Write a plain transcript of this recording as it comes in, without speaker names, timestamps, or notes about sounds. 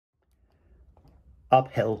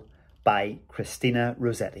Uphill by Christina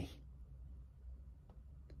Rossetti.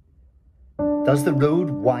 Does the road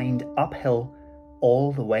wind uphill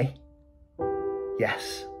all the way?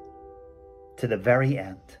 Yes, to the very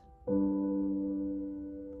end.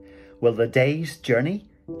 Will the day's journey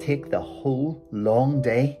take the whole long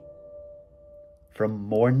day? From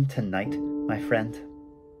morn to night, my friend.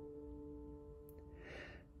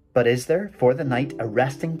 But is there for the night a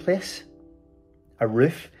resting place? A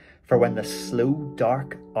roof for when the slow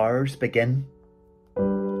dark hours begin?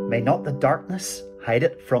 May not the darkness hide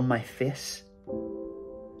it from my face?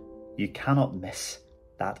 You cannot miss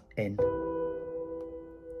that inn.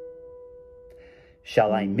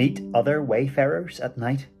 Shall I meet other wayfarers at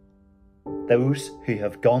night? Those who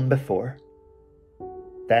have gone before?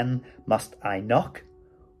 Then must I knock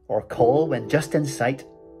or call when just in sight?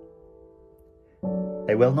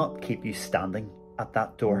 They will not keep you standing at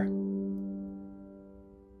that door.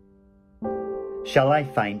 Shall I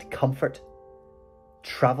find comfort,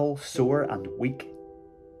 travel sore and weak?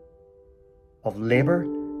 Of labour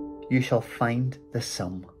you shall find the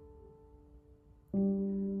sum.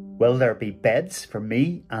 Will there be beds for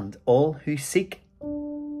me and all who seek?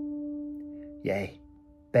 Yea,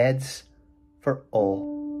 beds for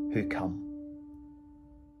all who come.